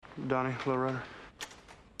Donnie, low rider.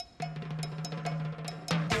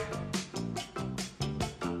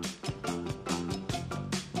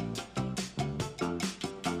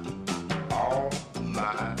 All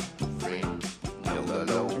my friends know the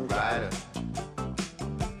low rider.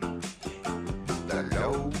 The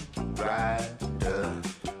low rider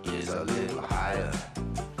is a little higher.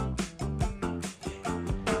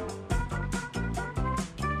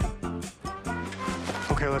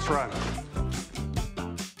 Okay, let's ride.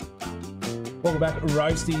 Welcome back,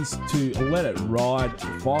 Roasties, to Let It Ride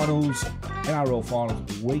Finals, NRL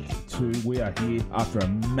Finals Week 2. We are here after a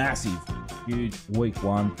massive, huge Week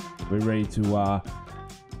 1. We're ready to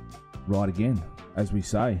ride again, as we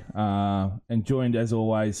say. And joined, as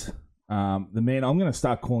always, the man, I'm going to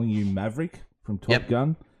start calling you Maverick from Top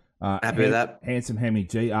Gun. Happy with that. Handsome Hammy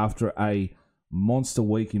G, after a monster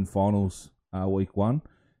week in Finals Week 1.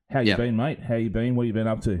 How you been, mate? How you been? What you been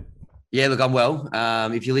up to? Yeah, look, I'm well.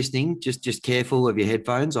 If you're listening, just careful of your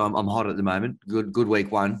headphones. I'm hot at the moment. Good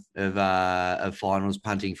week 1 of finals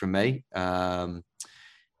punting from me. I'm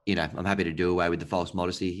happy to do away with the false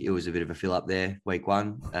modesty. It was a bit of a fill up there, week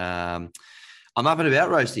 1. I'm up and about,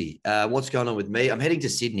 Roasty. What's going on with me? I'm heading to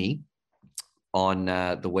Sydney on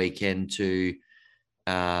the weekend to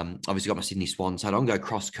obviously got my Sydney Swans hat on. Go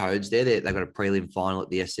cross codes there. They've got a prelim final at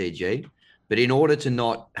the SCG. But in order to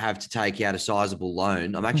not have to take out a sizable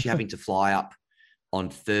loan, I'm actually having to fly up on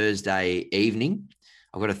Thursday evening.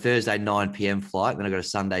 I've got a Thursday 9 p.m. flight, then I've got a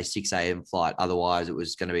Sunday 6 a.m. flight. Otherwise, it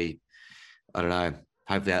was going to be, I don't know,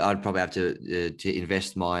 hopefully I'd probably have to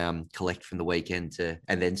invest my collect from the weekend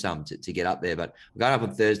and then some to get up there. But I'm going up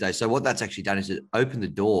on Thursday. So what that's actually done is it opened the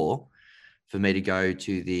door for me to go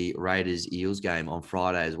to the Raiders-Eels game on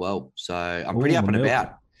Friday as well. So I'm pretty up and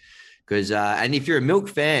about. Because and if you're a Milk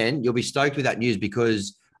fan, you'll be stoked with that news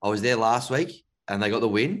because I was there last week and they got the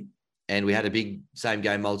win and we had a big same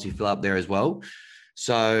game multi-fill up there as well.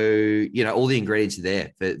 So, all the ingredients are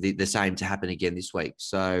there for the same to happen again this week.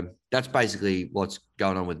 So that's basically what's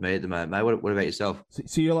going on with me at the moment, mate. What about yourself?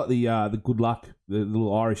 So you're like the good luck, the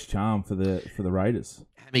little Irish charm for the Raiders.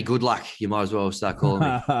 Hammy, good luck. You might as well start calling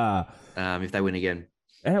me if they win again.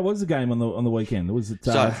 How was the game on the weekend? Was it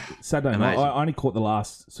Saturday night? I only caught the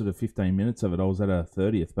last sort of 15 minutes of it. I was at a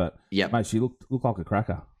 30th, but mate, she looked like a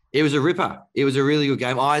cracker. It was a ripper. It was a really good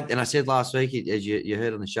game. I said last week, as you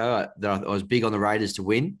heard on the show, that I was big on the Raiders to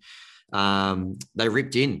win. They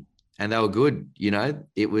ripped in and they were good.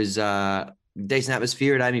 It was decent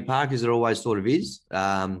atmosphere at Amy Park, as it always sort of is.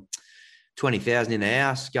 20,000 in the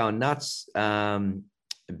house, going nuts.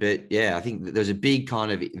 But yeah, I think there was a big kind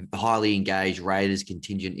of highly engaged Raiders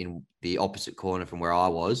contingent in the opposite corner from where I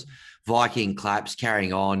was. Viking claps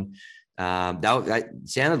carrying on. They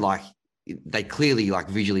sounded like they clearly, like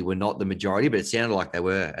visually, were not the majority, but it sounded like they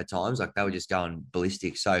were at times. Like they were just going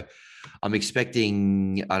ballistic. So I'm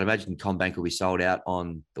expecting, I'd imagine CommBank will be sold out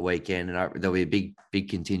on the weekend, and there'll be a big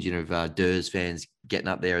contingent of Durs fans getting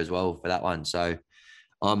up there as well for that one. So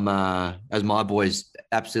I'm, as my boys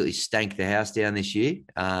absolutely stank the house down this year.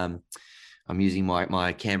 I'm using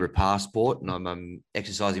my Canberra passport and I'm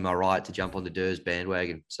exercising my right to jump on the Durs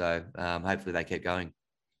bandwagon. So hopefully they keep going.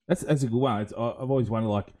 That's a good one. I've always wondered,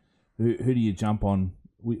 like, who do you jump on?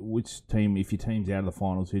 Which team, if your team's out of the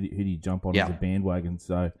finals, who do you jump on as a bandwagon?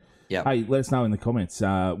 So, hey, let us know in the comments,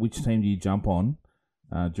 which team do you jump on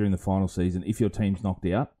during the final season? If your team's knocked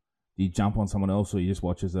out, do you jump on someone else, or you just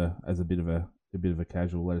watch as a bit of a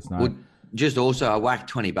casual? Let us know. Well, just also, I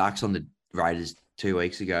whacked $20 on the Raiders 2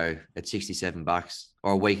 weeks ago at $67,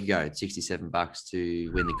 or a week ago at $67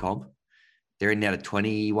 to win the comp. They're in now to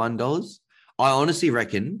 $21. I honestly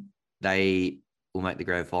reckon they will make the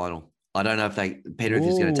grand final. I don't know if Penrith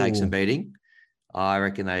is going to take some beating. I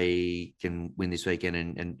reckon they can win this weekend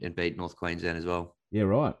and beat North Queensland as well. Yeah,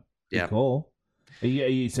 right. Good call. So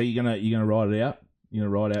you're gonna ride it out? You're gonna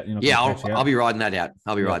ride out? I'll be riding that out.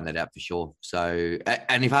 I'll be riding that out for sure. So,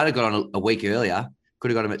 and if I had got on a week earlier,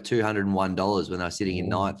 could have got them at $201 when they were sitting in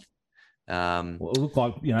ninth. Well, it looked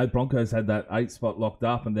like Broncos had that 8 spot locked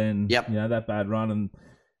up, and then that bad run, and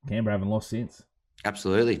Canberra haven't lost since.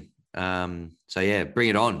 Absolutely. So yeah, bring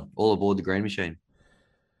it on. All aboard the green machine.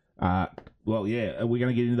 Well, yeah, we're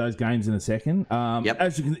going to get into those games in a second.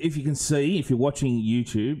 If you can see, if you're watching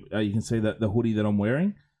YouTube, you can see that the hoodie that I'm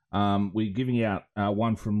wearing. We're giving out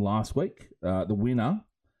one from last week. The winner,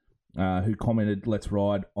 who commented "Let's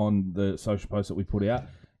Ride" on the social post that we put out,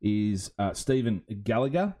 is Stephen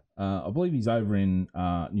Gallagher. I believe he's over in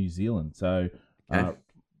New Zealand. So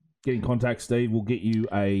get in contact, Steve. We'll get you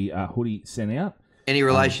a hoodie sent out. Any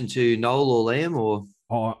relation to Noel or Liam, or?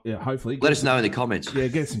 Oh, yeah, hopefully. Let us know in the comments. Yeah,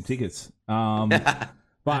 get some tickets.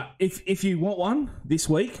 But if you want one this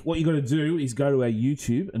week, what you got to do is go to our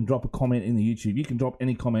YouTube and drop a comment in the YouTube. You can drop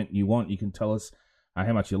any comment you want. You can tell us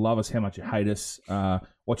how much you love us, how much you hate us,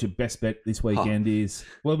 what your best bet this weekend is.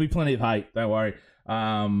 Well, there'll be plenty of hate. Don't worry.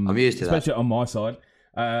 I'm used to especially on my side.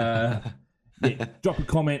 Yeah, drop a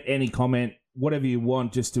comment, any comment, whatever you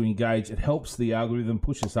want, just to engage. It helps the algorithm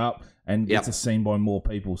push us up and gets us seen by more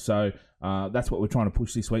people. So that's what we're trying to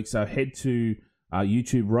push this week. So head to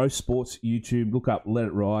YouTube, Roast Sports YouTube, look up Let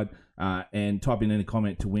It Ride, and type in any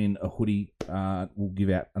comment to win a hoodie. We'll give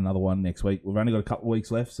out another one next week. We've only got a couple of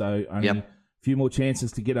weeks left, so only a few more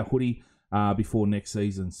chances to get a hoodie before next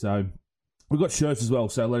season. So we've got shirts as well,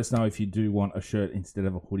 so let us know if you do want a shirt instead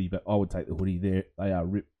of a hoodie, but I would take the hoodie there. They are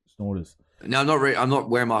rip snorters. No, I'm not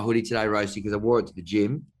wearing my hoodie today, Roasty, because I wore it to the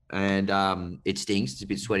gym and it stinks. It's a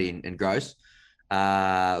bit sweaty and gross.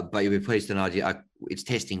 But you'll be pleased to know it's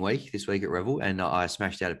testing week this week at Revel, and I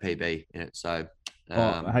smashed out a PB in it. So,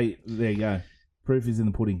 hey, there you go. Proof is in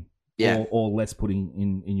the pudding. Yeah, or less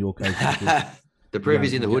pudding in your case. The proof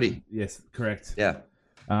is in the hoodie. Yes, correct. Yeah.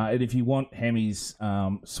 And if you want Hammy's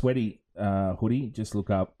sweaty hoodie, just look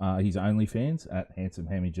up his OnlyFans at Handsome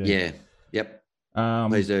Hammy G. Yeah. Yep.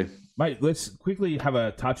 Please do. Mate, let's quickly have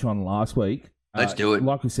a touch on last week. Let's do it.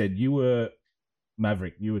 Like we said, you were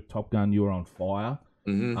Maverick, you were Top Gun, you were on fire.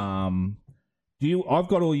 Mm-hmm. I've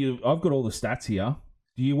got all the stats here.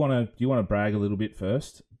 Do you want to brag a little bit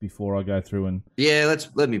first before I go through and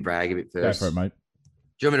let me brag a bit first. Go for it, mate.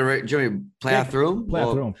 Do you want me to plow through them?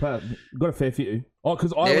 Plow through them. Got a fair few. Oh,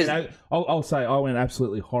 because I'll say I went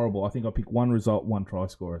absolutely horrible. I think I picked one result, one try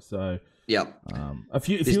scorer. So a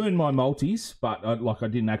few in my multis, but I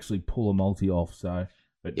didn't actually pull a multi off. So,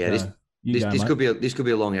 but this could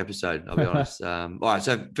be a long episode. I'll be honest. All right.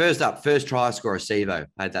 So first try scorer, Sevo.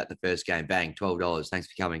 Had that in the first game. Bang, $12. Thanks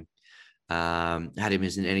for coming. Had him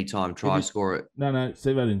as an anytime try scorer. No,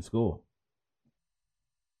 Sevo didn't score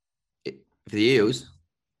for the Eels.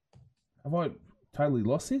 Have I totally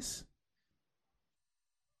lost this?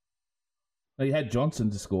 No, you had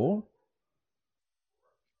Johnson to score.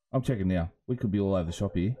 I'm checking now. We could be all over the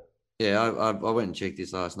shop here. Yeah, I went and checked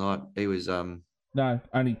this last night. He was No,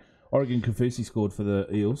 only Oregon Kafusi scored for the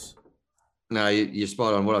Eels. No, you're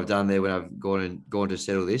spot on. What I've done there when I've gone to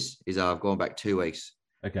settle this is I've gone back 2 weeks.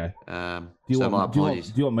 Okay. My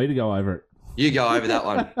apologies. Do you want me to go over it? You go over that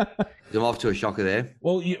one. I'm off to a shocker there.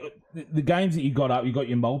 Well, the games that you got up, you got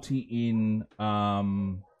your multi in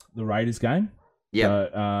the Raiders game. Yeah.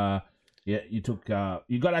 So, you took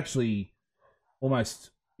you got actually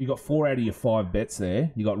almost you got 4 out of your 5 bets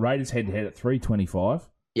there. You got Raiders head to head at 325.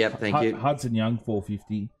 Yep, thank you. Hudson Young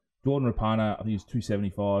 450. Jordan Rapana, I think it was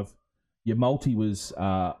 275. Your multi was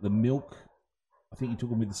the Milk. I think you took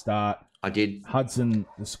them with the start. I did. Hudson,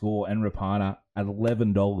 the score, and Rapana at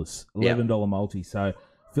 $11. $11 multi. So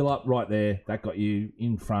fill up right there. That got you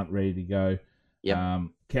in front, ready to go. Yep.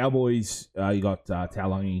 Cowboys, you got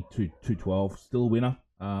Taulagi 212, still a winner.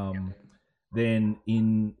 Then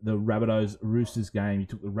in the Rabbitohs Roosters game, you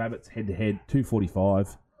took the Rabbits head to head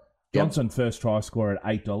 245. Johnson first try scorer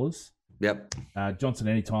at $8. Yep. Johnson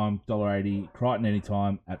anytime $1.80. Crichton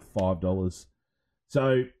anytime at $5.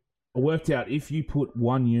 So I worked out if you put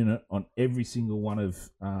 1 unit on every single one of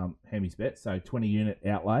Hammy's bets, so 20 unit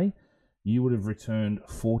outlay, you would have returned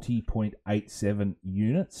 40.87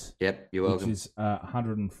 units. Yep, you're welcome. Which is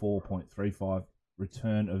 104.35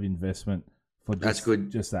 return of investment for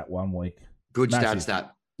just that 1 week. Good stats.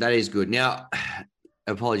 That is good. Now,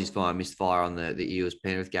 apologies for my missed fire on the Eels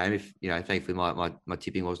Penrith game. If thankfully my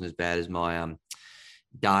tipping wasn't as bad as my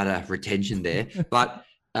data retention there. But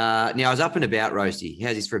now I was up and about, Roasty.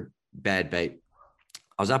 How's this for a bad beat?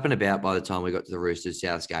 I was up and about by the time we got to the Roosters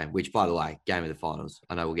Souths game, which, by the way, game of the finals.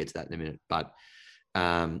 I know we'll get to that in a minute, but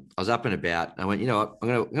I was up and about. And I went, you know what? I'm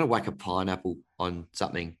gonna whack a pineapple on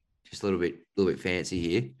something just a little bit fancy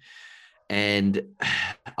here, and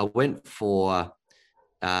I went for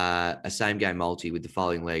a same game multi with the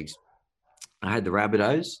following legs. I had the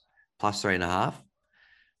Rabbitohs plus 3.5.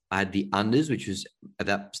 I had the unders, which was at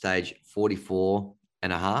that stage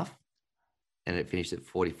 44.5, and it finished at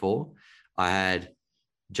 44. I had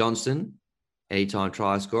Johnson, anytime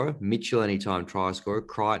try scorer, Mitchell, anytime try scorer,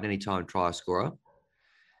 Crichton, anytime try scorer.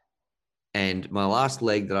 And my last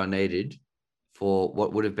leg that I needed for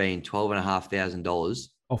what would have been $12,500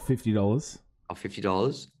 of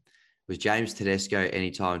 $50 was James Tedesco,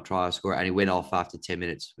 anytime try scorer, and he went off after 10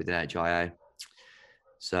 minutes with an HIA.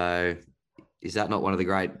 So is that not one of the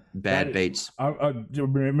great bad beats? I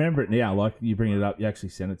remember it now. Like, you bring it up, you actually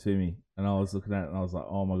sent it to me, and I was looking at it, and I was like,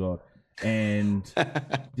 oh my God. And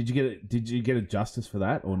did you get it? Did you get a justice for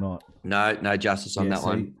that or not? No justice on that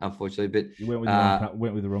one, unfortunately. But you went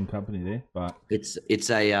with the wrong company there. But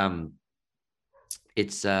that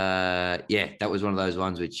was one of those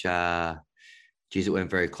ones which, geez, it went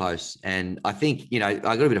very close. And I think I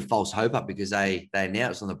got a bit of false hope up because they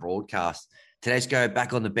announced on the broadcast Tedesco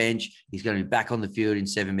back on the bench. He's going to be back on the field in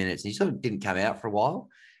 7 minutes, and he sort of didn't come out for a while.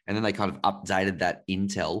 And then they kind of updated that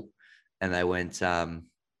intel, and they went,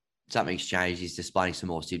 something's changed. He's displaying some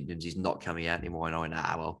more symptoms. He's not coming out anymore. And I went,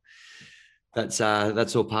 well,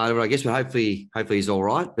 that's all part of it, I guess. But hopefully he's all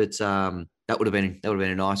right. But that would have been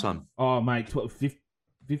a nice one. Oh, mate,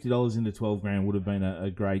 $50 into 12 grand would have been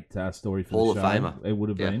a great story for Hall the show. of Famer. It would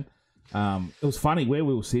have been. It was funny where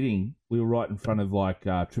we were sitting. We were right in front of like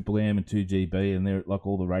Triple M and 2GB, and there like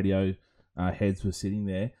all the radio heads were sitting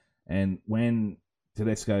there. And when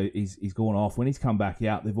Tedesco he's gone off, when he's come back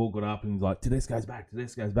out, they've all got up and he's like, Tedesco's back. We're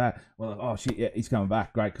like, oh shit, yeah, he's coming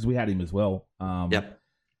back. Great, because we had him as well. Yep.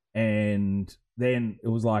 And then it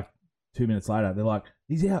was like 2 minutes later, they're like,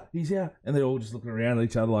 he's out, and they're all just looking around at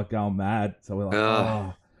each other like going mad. So we're like,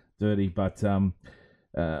 oh, dirty. But I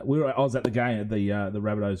was at the game at the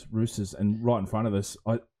Rabbitohs Roosters, and right in front of us,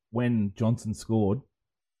 when Johnson scored,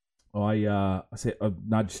 I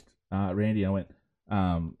nudged Randy and I went,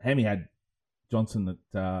 Hammy had Johnson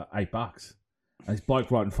at $8. And this bloke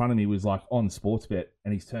right in front of me was like on Sportsbet,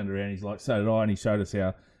 and he's turned around, he's like, so did I, and he showed us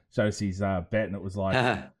his bet, and it was like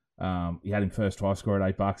he had him first try score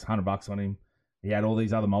at $8, $100 on him. He had all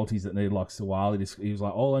these other multis that needed like Suwali. He was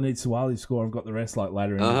like, all I need Suwali to score. I've got the rest like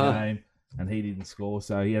later in the game, and he didn't score.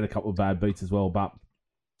 So he had a couple of bad beats as well. But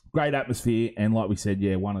great atmosphere, and like we said,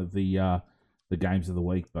 one of the games of the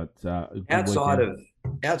week. But outside of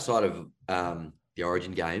the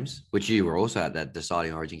Origin games, which you were also at that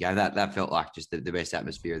deciding Origin game, that felt like just the best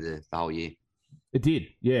atmosphere of the whole year. It did,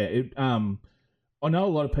 yeah. I know a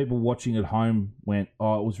lot of people watching at home went, it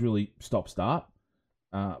was really stop-start.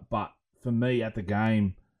 But for me at the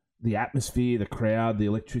game, the atmosphere, the crowd, the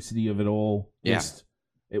electricity of it all,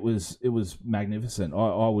 it was magnificent.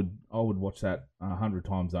 I would watch that 100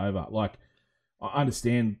 times over. Like, I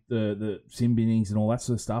understand the sim binnings and all that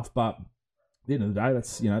sort of stuff, but at the end of the day,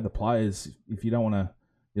 that's the players. If you don't want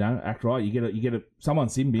to act right, you get someone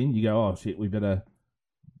sim bin, you go, oh shit, we better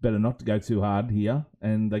not to go too hard here,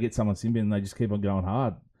 and they get someone sim bin and they just keep on going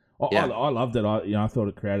hard. I loved it. I thought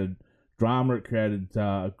it created drama. It created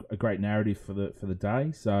a great narrative for the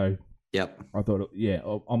day. So I thought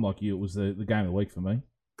I'm like you. It was the game of the week for me.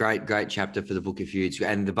 Great chapter for the Book of Feuds,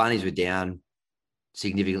 and the Bunnies were down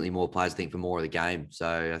significantly more players, I think, for more of the game.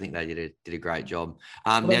 So I think they did a great job.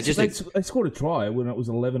 They scored a try when it was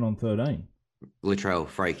 11-13. Latrell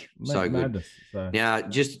freak, so good. Now,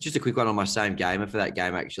 just a quick one on my same gamer for that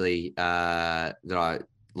game actually that I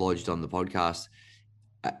lodged on the podcast.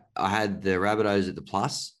 I had the Rabbitohs at the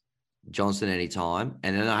plus, Johnson anytime,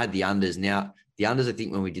 and then I had the unders. Now the unders, I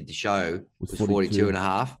think when we did the show was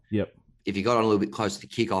 42.5. Yep. If you got on a little bit closer to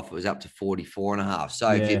kickoff, it was up to 44.5.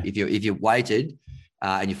 So if you waited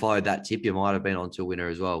and you followed that tip, you might have been onto a winner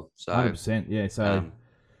as well. So 100%, yeah. So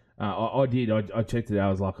I did. I checked it out.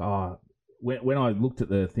 I was like, when I looked at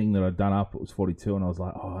the thing that I'd done up, it was 42, and I was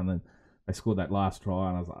like, and then they scored that last try,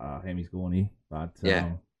 and I was like, Hammy's gone here. But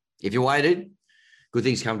if you waited, good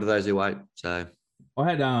things come to those who wait. So I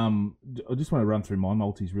had I just want to run through my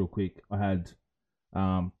multis real quick. I had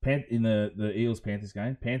in the Eels Panthers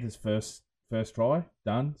game, Panthers first try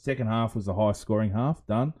done. Second half was the highest scoring half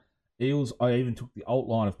done. Eels, I even took the alt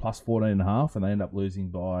line of plus 14.5, and they ended up losing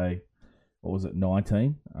by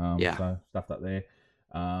 19. So stuff up there.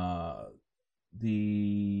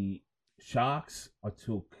 The Sharks, I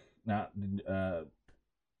took no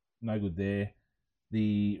good there.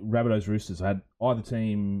 The Rabbitohs Roosters, I had either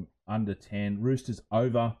team under 10. Roosters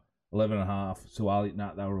over 11.5. Suwali,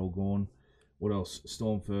 they were all gone. What else?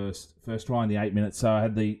 Storm first try in the 8 minutes. So I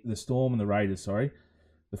had the Storm and the Raiders. Sorry,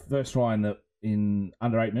 the first try in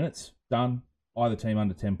under 8 minutes done. Either team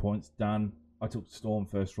under 10 points done. I took Storm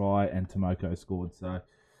first try, and Tomoko scored. So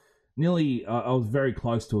nearly, I was very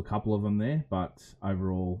close to a couple of them there, but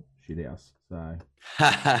overall shit house. So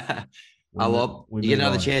you get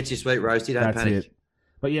another chance this week, Roasty. Don't panic. It.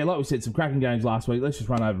 But yeah, like we said, some cracking games last week. Let's just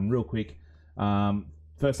run over them real quick.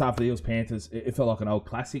 First half of the Eels Panthers, it felt like an old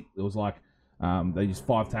classic. It was like they used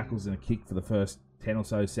 5 tackles and a kick for the first 10 or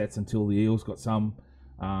so sets until the Eels got some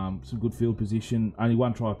good field position. Only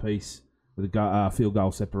one try piece with a field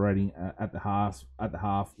goal separating at the half.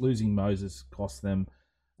 Losing Moses cost them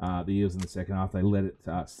the Eels in the second half. They let it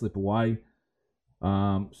slip away.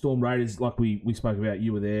 Storm Raiders, like we spoke about,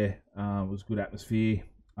 you were there. It was good atmosphere.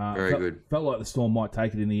 Very good. Felt like the Storm might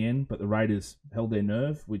take it in the end, but the Raiders held their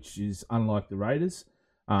nerve, which is unlike the Raiders.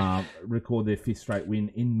 Record their 5th straight win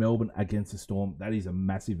in Melbourne against the Storm. That is a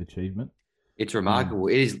massive achievement. It's remarkable.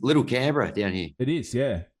 It is little Canberra down here. It is,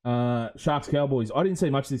 yeah. Sharks Cowboys. I didn't see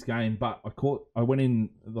much of this game, but I went in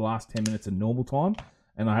the last 10 minutes of normal time,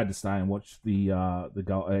 and I had to stay and watch the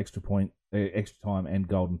goal, extra time and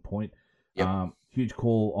golden point. Yep. Huge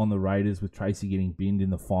call on the Raiders with Tracy getting binned in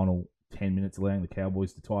the final 10 minutes, allowing the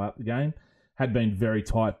Cowboys to tie up the game. Had been very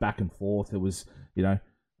tight back and forth. It was,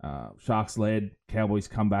 Sharks led, Cowboys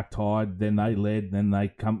come back tied, then they led, then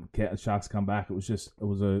Sharks come back. It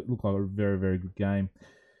looked like a very, very good game.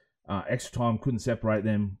 Extra time couldn't separate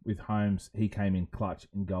them with Holmes. He came in clutch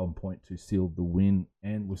in golden point to seal the win.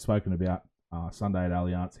 And we've spoken about Sunday at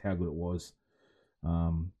Allianz, how good it was.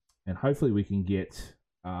 And hopefully we can get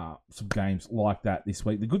some games like that this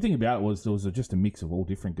week. The good thing about it was there was just a mix of all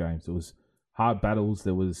different games. There was hard battles.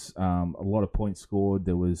 There was a lot of points scored.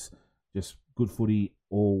 There was just good footy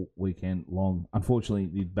all weekend long. Unfortunately,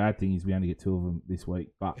 the bad thing is we only get 2 of them this week.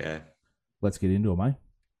 But let's get into it, mate.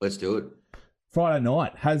 Let's do it. Friday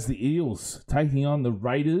night has the Eels taking on the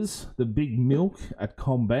Raiders, the Big Milk at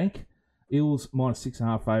CommBank. Eels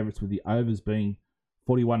 -6.5 favourites with the overs being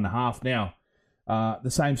 41.5. Now, the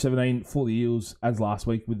same 17 for the Eels as last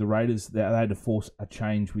week with the Raiders. They had to force a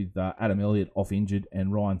change with Adam Elliott off injured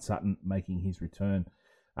and Ryan Sutton making his return.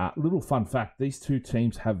 Little fun fact, these two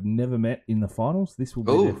teams have never met in the finals. This will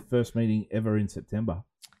be their first meeting ever in September.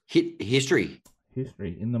 History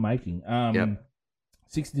in the making.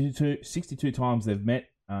 62 times they've met,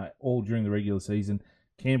 all during the regular season.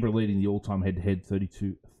 Canberra leading the all-time head-to-head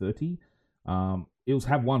 32-30. Eels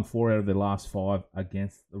have won 4 out of their last 5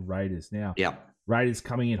 against the Raiders. Now, Raiders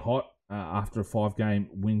coming in hot after a 5-game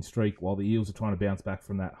win streak, while the Eels are trying to bounce back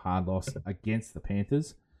from that hard loss against the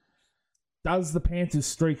Panthers. Does the Panthers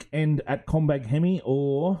streak end at CommBank, Hemi,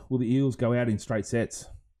 or will the Eels go out in straight sets?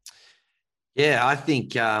 Yeah, I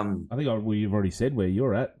think... we've already said where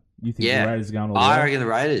you're at. You think the Raiders are going all the way? I reckon the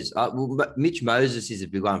Raiders. Mitch Moses is a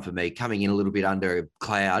big one for me, coming in a little bit under a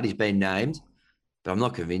cloud. He's been named, but I'm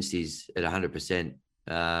not convinced he's at 100%.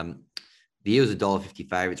 The Eels are $1.50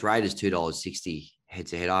 favourites. Raiders $2.60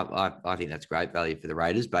 head-to-head. I think that's great value for the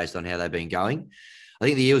Raiders based on how they've been going. I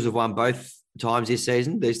think the Eels have won both times this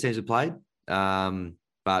season. These teams have played.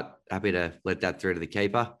 But happy to let that through to the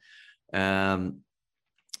keeper.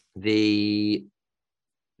 The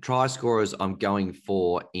try scorers I'm going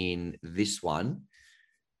for in this one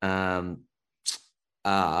are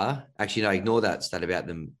actually, no, ignore that stat about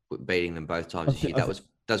them beating them both times this year.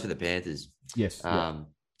 That's for the Panthers. Yes. But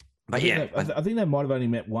I think they might have only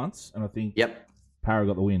met once, and I think Para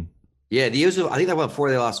got the win. Yeah, the Eels, I think they won 4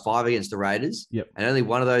 of their last 5 against the Raiders. Yep. And only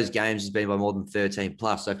one of those games has been by more than 13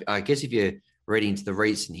 plus. So I guess if you're reading into the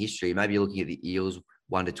recent history, maybe you're looking at the Eels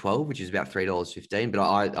 1-12, which is about $3.15.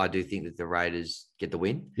 But I do think that the Raiders get the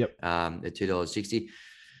win. Yep. At $2.60.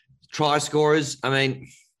 Try scorers, I mean,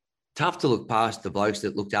 tough to look past the blokes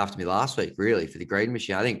that looked after me last week, really, for the Green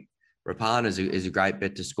Machine. I think Rapana is a great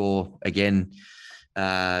bet to score again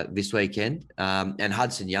this weekend. And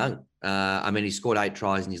Hudson Young. He scored 8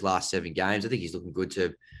 tries in his last 7 games. I think he's looking good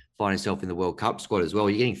to find himself in the World Cup squad as well.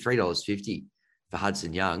 You're getting $3.50 for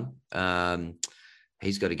Hudson Young.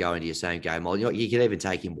 He's got to go into your same game. You could even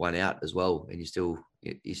take him 1 out as well, and he's still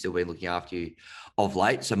been looking after you of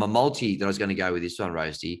late. So my multi that I was going to go with this one,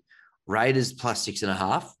 Roasty, Raiders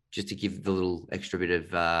 +6.5, just to give the little extra bit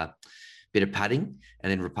of padding,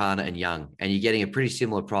 and then Rapana and Young, and you're getting a pretty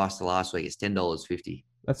similar price to last week. It's $10.50.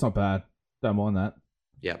 That's not bad. Don't mind that.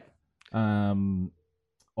 Yep. I'm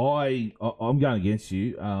going against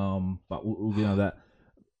you, but we'll get on that.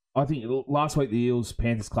 I think last week the Eels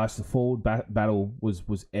Panthers clash. The forward battle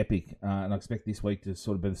was epic, and I expect this week to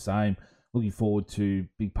sort of be the same. Looking forward to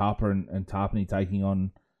Big Papa and Tarpany taking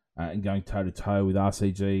on and going toe to toe with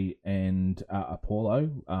RCG and Apollo.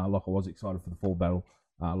 Like I was excited for the forward battle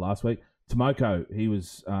last week. Tomoko, he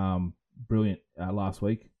was brilliant last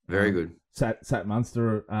week. Very good. Sat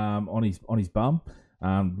Munster on his bum.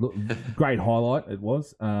 Great highlight it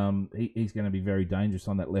was. He's going to be very dangerous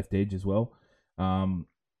on that left edge as well.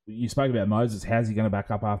 You spoke about Moses. How's he going to back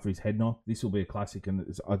up after his head knock? This will be a classic, and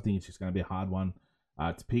I think it's just going to be a hard one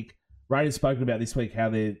to pick. Raiders spoken about this week how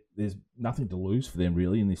there's nothing to lose for them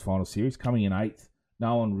really in this final series. Coming in 8th,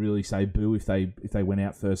 no one really say boo if they went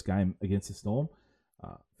out first game against the Storm.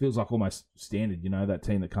 Feels like almost standard, that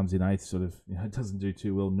team that comes in 8th sort of doesn't do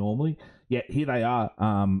too well normally. Yet here they are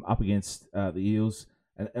up against the Eels,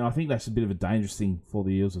 and I think that's a bit of a dangerous thing for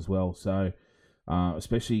the Eels as well. So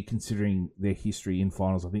especially considering their history in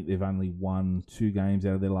finals. I think they've only won 2 games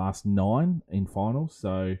out of their last 9 in finals.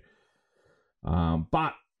 So,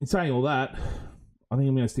 but in saying all that, I think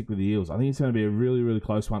I'm going to stick with the Eels. I think it's going to be a really, really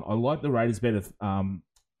close one. I like the Raiders better,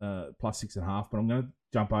 plus 6.5, but I'm going to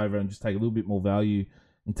jump over and just take a little bit more value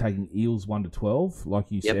in taking Eels 1-12. Like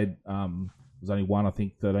you said, there's only one, I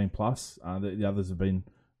think, 13 plus. The others have been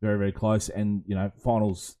very, very close. And, you know,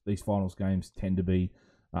 these finals games tend to be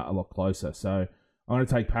a lot closer. So I'm going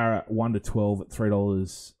to take Para 1-12 at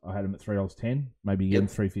 $3. I had them at $3.10, maybe again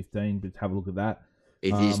 $3.15, but have a look at that.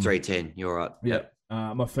 It is $3.10. You're right. Yep.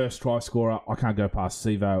 My first try scorer, I can't go past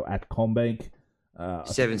Sivo at CommBank.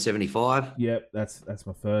 $7.75. Yep, that's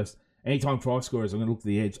my first. Anytime try scorers, I'm going to look at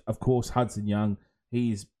the edge. Of course, Hudson Young.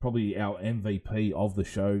 He is probably our MVP of the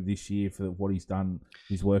show this year for what he's done,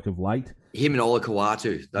 his work of late. Him and Ola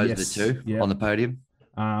Kawatu, those are the two on the podium.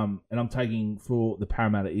 And I'm taking for the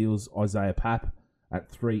Parramatta Eels, Isaiah Papp at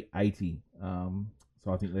 $3.80.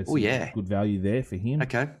 So I think that's good value there for him.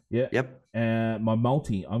 Okay. Yeah. Yep. My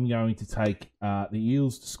multi, I'm going to take the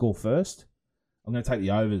Eels to score first. I'm going to take the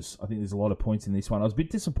overs. I think there's a lot of points in this one. I was a bit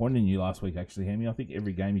disappointed in you last week, actually, Hammy. I think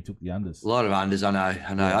every game you took the unders. A lot of unders, I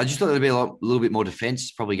know. I just thought there'd be a little bit more defence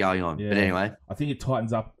probably going on. Yeah. But anyway. I think it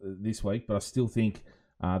tightens up this week, but I still think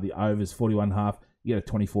the overs, 41.5, you get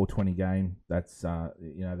a 24-20 game. That's,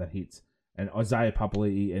 that hits. And Isaiah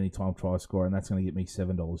Papali'i, anytime try scorer, and that's going to get me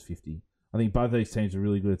 $7.50. I think both these teams are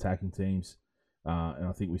really good attacking teams, and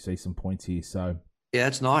I think we see some points here. So yeah,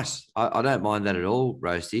 that's nice. I don't mind that at all,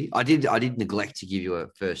 Roasty. I did neglect to give you a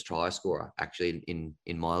first try scorer actually in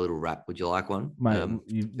my little wrap. Would you like one, mate?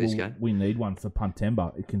 We need one for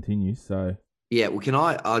Puntember. It continues. So yeah,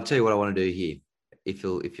 well, I'll tell you what I want to do here. If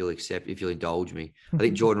you'll indulge me, I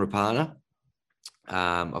think Jordan Rapana.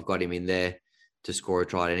 I've got him in there to score a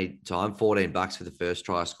try at any time. $14 for the first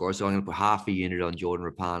try scorer. So I'm going to put half a unit on Jordan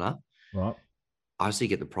Rapana. Right. I see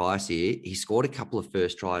get the price here. He scored a couple of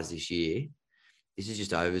first tries this year. This is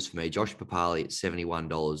just overs for me. Josh Papali at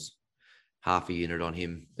 $71. Half a unit on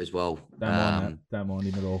him as well. Don't mind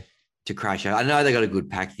him at all. To crash out. I know they got a good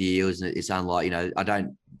pack, the Eels, and it's unlike,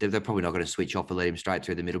 they're probably not going to switch off and let him straight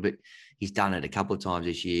through the middle, but he's done it a couple of times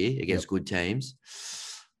this year against good teams.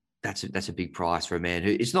 That's a big price for a man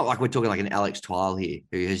who, it's not like we're talking like an Alex Twile here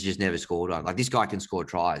who has just never scored on. Like this guy can score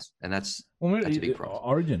tries, and that's a big price.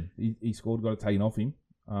 Origin, he scored, got it taken off him.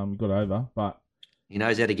 He got over, but he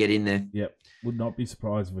knows how to get in there. Yep. Would not be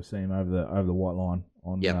surprised if we see him over the white line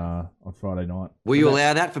on Friday night. Will you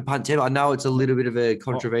allow that for punt 10? I know it's a little bit of a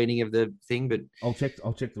contravening of the thing, but I'll check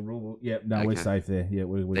the rule. Yeah, no, okay. We're safe there. Yeah,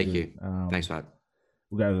 we're Thank good. you. Thanks, mate.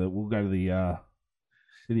 We'll go to the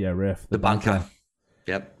video ref. The bunker.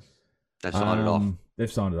 Yep. They've signed it off.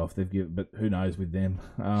 They've signed it off. But who knows with them?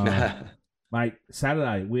 Mate,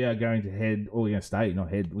 Saturday we are going to head, or we're going to stay,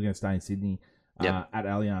 not head. We're going to stay in Sydney at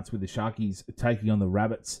Allianz with the Sharkies taking on the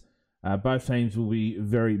Rabbits. Both teams will be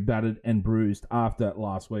very battered and bruised after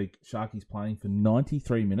last week. Sharkies playing for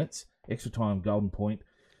 93 minutes, extra time, golden point,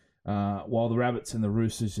 while the Rabbits and the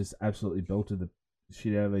Roosters just absolutely belted the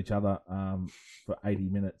shit out of each other for 80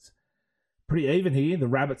 minutes. Pretty even here. The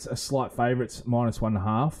Rabbits are slight favourites,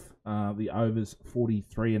 -1.5. The overs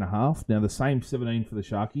 43.5. Now the same 17 for the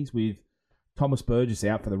Sharkies with Thomas Burgess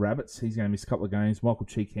out for the Rabbits. He's going to miss a couple of games. Michael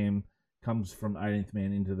Cheekham comes from 18th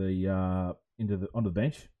man onto the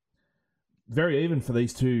bench. Very even for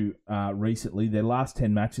these two recently. Their last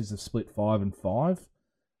 10 matches have split 5-5.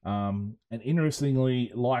 And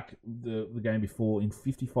interestingly, like the game before, in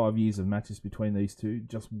 55 years of matches between these two,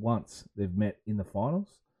 just once they've met in the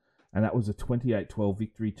finals. And that was a 28-12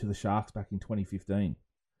 victory to the Sharks back in 2015.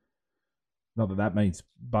 Not that means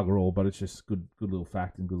bugger all, but it's just good little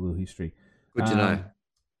fact and good little history. Good to know.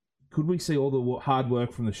 Could we see all the hard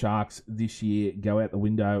work from the Sharks this year go out the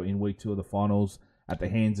window in week 2 of the finals at the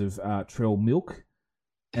hands of Trell Milk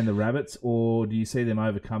and the Rabbits, or do you see them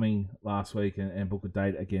overcoming last week and book a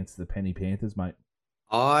date against the Penny Panthers, mate?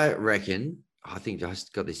 I think I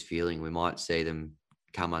just got this feeling we might see them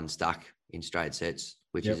come unstuck in straight sets,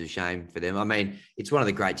 which is a shame for them. I mean, it's one of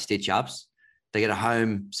the great stitch-ups. They get a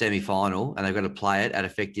home semi-final and they've got to play it at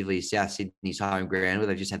effectively South Sydney's home ground where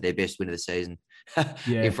they've just had their best win of the season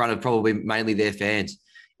in front of probably mainly their fans.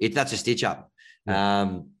 That's a stitch-up.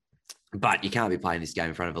 Yeah. But you can't be playing this game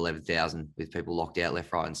in front of 11,000 with people locked out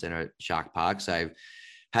left, right and centre at Shark Park. So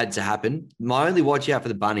had to happen. My only watch out for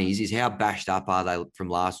the Bunnies is how bashed up are they from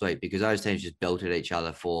last week, because those teams just belted each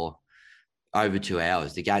other for over 2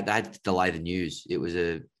 hours. They had to delay the news. It was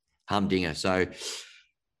a humdinger. So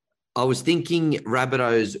I was thinking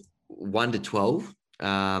Rabbitohs 1-12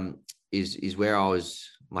 is where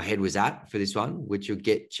my head was at for this one, which will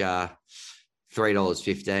get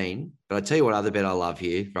 $3.15. But I tell you what other bet I love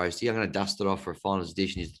here, Roasty. I'm going to dust it off for a finals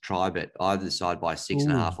edition is the try bet. Either side by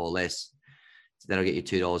 6.5 or less. So that'll get you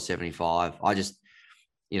 $2.75. I just,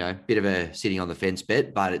 bit of a sitting on the fence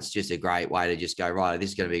bet, but it's just a great way to just go, right,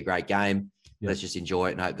 this is going to be a great game. Yep. Let's just enjoy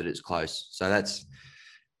it and hope that it's close. So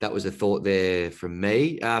that was a thought there from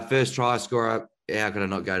me. First try scorer, how could I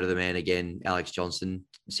not go to the man again? Alex Johnson,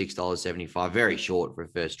 $6.75. Very short for a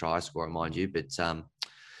first try scorer, mind you. But,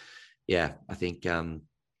 I think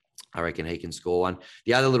I reckon he can score one.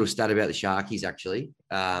 The other little stat about the Sharkies, actually,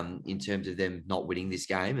 in terms of them not winning this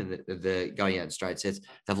game and the going out in straight sets,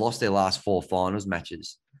 they've lost their last 4 finals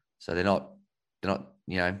matches. So they're not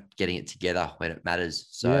getting it together when it matters.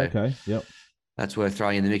 So okay, yep, that's worth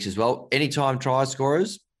throwing in the mix as well. Anytime try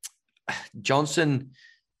scorers, Johnson,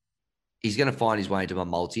 he's going to find his way into my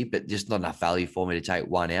multi, but just not enough value for me to take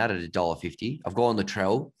one out at $1.50. I've gone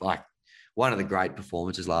Latrell, like one of the great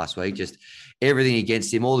performances last week. Just everything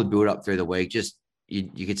against him, all the build up through the week. Just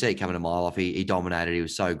you could see it coming a mile off. He dominated. He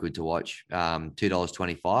was so good to watch.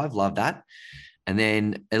 $2.25, love that. And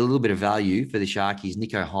then a little bit of value for the Sharkies,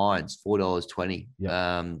 Nico Hines, $4.20.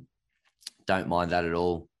 Yep. Don't mind that at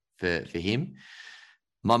all for him.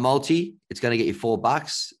 My multi, it's going to get you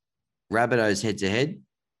 $4. Rabbitohs head to head.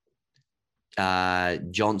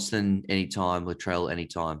 Johnson anytime, Latrell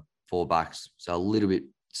anytime, $4. So a little bit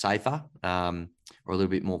safer, or a little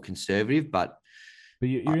bit more conservative, but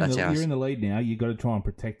you're in the lead now. You got to try and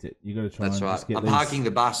protect it. You got to try. That's right. I'm parking the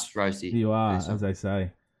bus, Roasty. You are, as they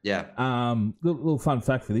say. Yeah. Little fun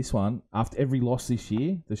fact for this one: after every loss this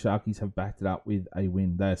year, the Sharkies have backed it up with a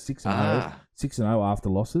win. They are 6-0, 6-0 after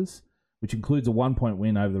losses, which includes a 1-point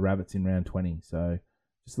win over the Rabbits in round 20. So,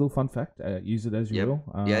 just a little fun fact. Use it as you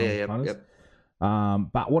will. Yep.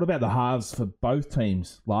 But what about the halves for both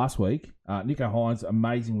teams last week? Nico Hines,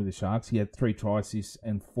 amazing with the Sharks. He had 3 try assists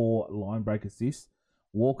and 4 line break assists.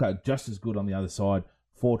 Walker, just as good on the other side,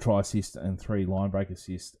 4 try assists and 3 line break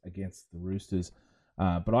assists against the Roosters.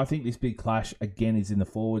 But I think this big clash, again, is in the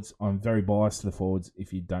forwards. I'm very biased to the forwards,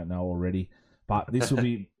 if you don't know already. But this will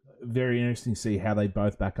be very interesting to see how they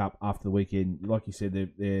both back up after the weekend. Like you said,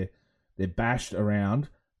 they're bashed around.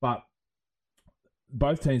 But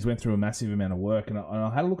both teams went through a massive amount of work. And I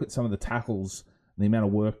had a look at some of the tackles and the amount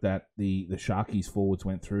of work that the Sharkies forwards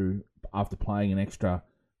went through after playing an extra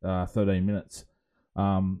 13 minutes.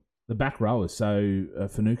 The back rowers, so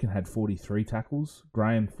Finucane had 43 tackles,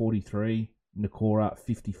 Graham 43, Nakora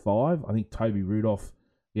 55. I think Toby Rudolph,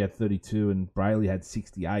 he had 32, and Brayley had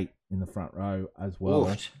 68 in the front row as well.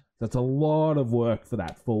 So that's a lot of work for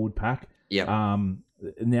that forward pack. Yeah.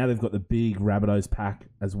 Now they've got the big Rabbitohs pack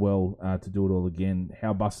as well to do it all again.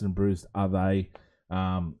 How busted and bruised are they?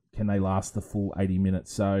 Can they last the full 80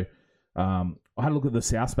 minutes? So I had a look at the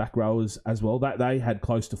South back rowers as well. They had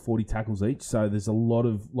close to 40 tackles each. So there's a lot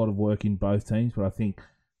of work in both teams. But I think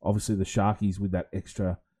obviously the Sharkies with that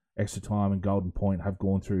extra time and Golden Point have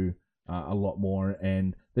gone through a lot more,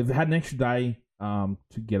 and they've had an extra day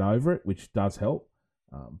to get over it, which does help.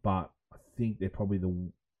 But I think they're probably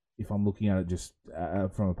if I'm looking at it just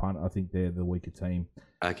from a punt, I think they're the weaker team.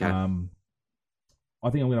 Okay. I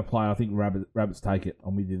think I'm going to play. I think Rabbits take it.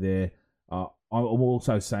 I'm with you there. I'm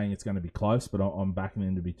also saying it's going to be close, but I'm backing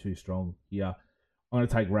them to be too strong here. I'm going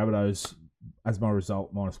to take Rabbitohs as my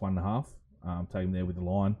result, -1.5. Take them there with the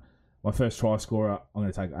line. My first try scorer, I'm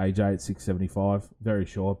going to take AJ at 6.75. Very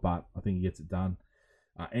short, but I think he gets it done.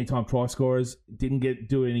 Anytime try scorers, didn't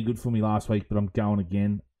do any good for me last week, but I'm going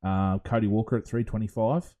again. Cody Walker at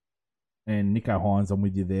 3.25. And Nico Hines, I'm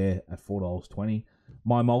with you there at $4.20.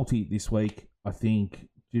 My multi this week, I think,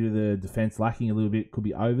 due to the defence lacking a little bit, could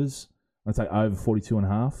be overs. I'm going to take over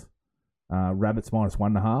 42.5. Rabbits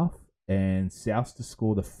 -1.5. And South to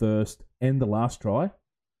score the first and the last try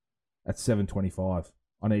at 7.25.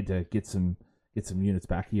 I need to get some units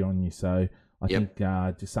back here on you. So I think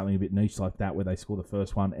just something a bit niche like that where they score the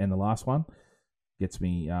first one and the last one gets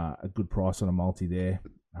me a good price on a multi there.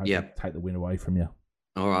 Take the win away from you.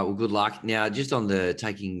 All right. Well, good luck. Now, just on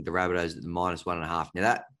taking the Rabbitohs at the -1.5.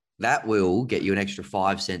 Now that will get you an extra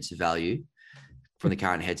 5 cents of value from the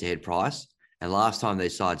current head-to-head price. And last time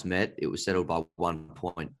these sides met, it was settled by 1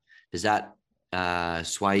 point. Does that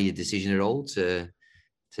sway your decision at all to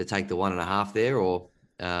take the 1.5 there, or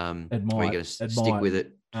are you going to stick with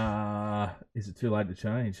it? Is it too late to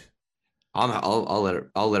change? I'll let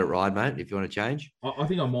it ride, mate. If you want to change, I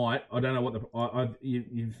think I might. I don't know what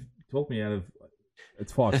you've talked me out of.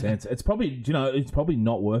 It's 5 cents. It's probably it's probably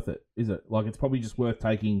not worth it, is it? Like it's probably just worth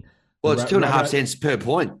taking Well, it's 2.5 cents per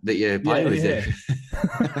point that you're playing with there.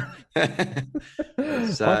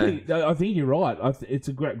 So I think you're right. It's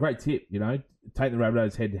a great tip. Take the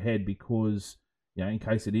Rabbitohs head to head because in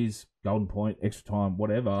case it is golden point, extra time,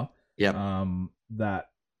 whatever. Yeah. That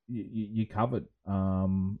you covered.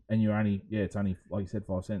 And you're only it's only like you said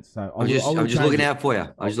 5 cents. So I'm just looking out for you.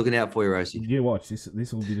 I'm just looking out for you, Rosie. You watch this.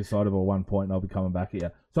 This will be decided by 1 point, and I'll be coming back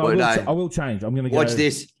here. So I will change. I'm going to go. Watch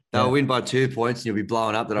this. They'll win by 2 points and you'll be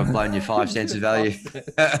blowing up that I've blown you 5 cents of value.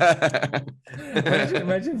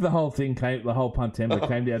 imagine if the whole thing the whole Puntember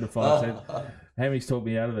came down to 5 cents. Hammy's talked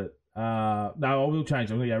me out of it. No, I will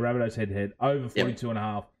change. I'm going to go Rabbitohs head to head over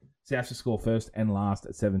 42.5. South to score first and last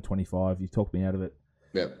at 7.25. You talked me out of it.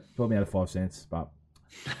 Yep. Talked me out of 5 cents, but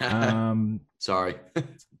sorry.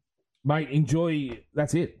 Mate, enjoy.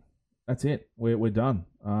 That's it. We're done.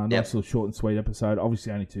 Nice little short and sweet episode.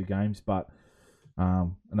 Obviously only 2 games, but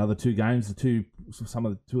another 2 games, two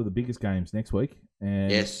of the biggest games next week.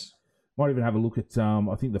 And yes. Might even have a look at,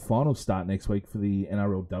 I think the finals start next week for the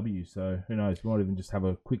NRLW. So who knows? We might even just have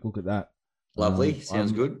a quick look at that. Lovely.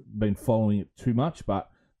 Sounds good. Been following it too much,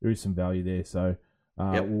 but there is some value there. So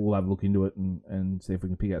we'll have a look into it and see if we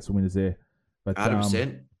can pick out some winners there. But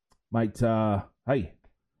 100%. Mate, hey,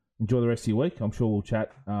 enjoy the rest of your week. I'm sure we'll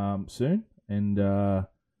chat soon. And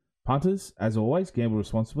punters, as always, gamble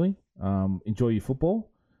responsibly. Enjoy your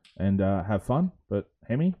football and have fun. But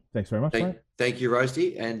Hemi, thanks very much, mate. Thank you,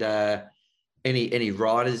 Roasty. And any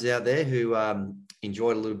riders out there who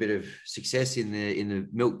enjoyed a little bit of success in the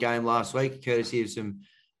milk game last week, courtesy of some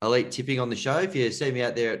elite tipping on the show. If you see me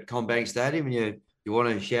out there at CommBank Stadium and you want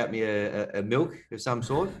to shout me a milk of some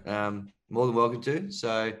sort, more than welcome to.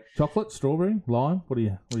 So chocolate, strawberry, lime. What do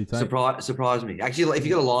you take? Surprise me. Actually, if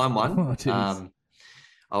you got a lime one,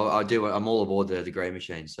 oh, I'm all aboard the green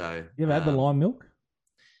machine. So you ever had the lime milk?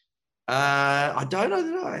 I don't know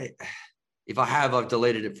that if I have, I've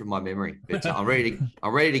deleted it from my memory. But I'm ready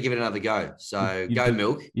to give it another go. So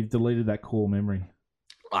milk. You've deleted that core memory.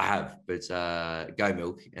 I have, but go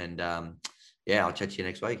milk, and I'll chat to you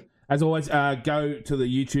next week. As always, go to the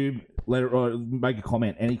YouTube, make a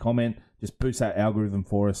comment, any comment, just boost that algorithm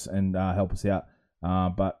for us and help us out.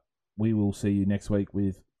 But we will see you next week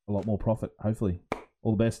with a lot more profit, hopefully.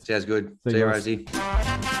 All the best. Sounds good. See you, Rosie.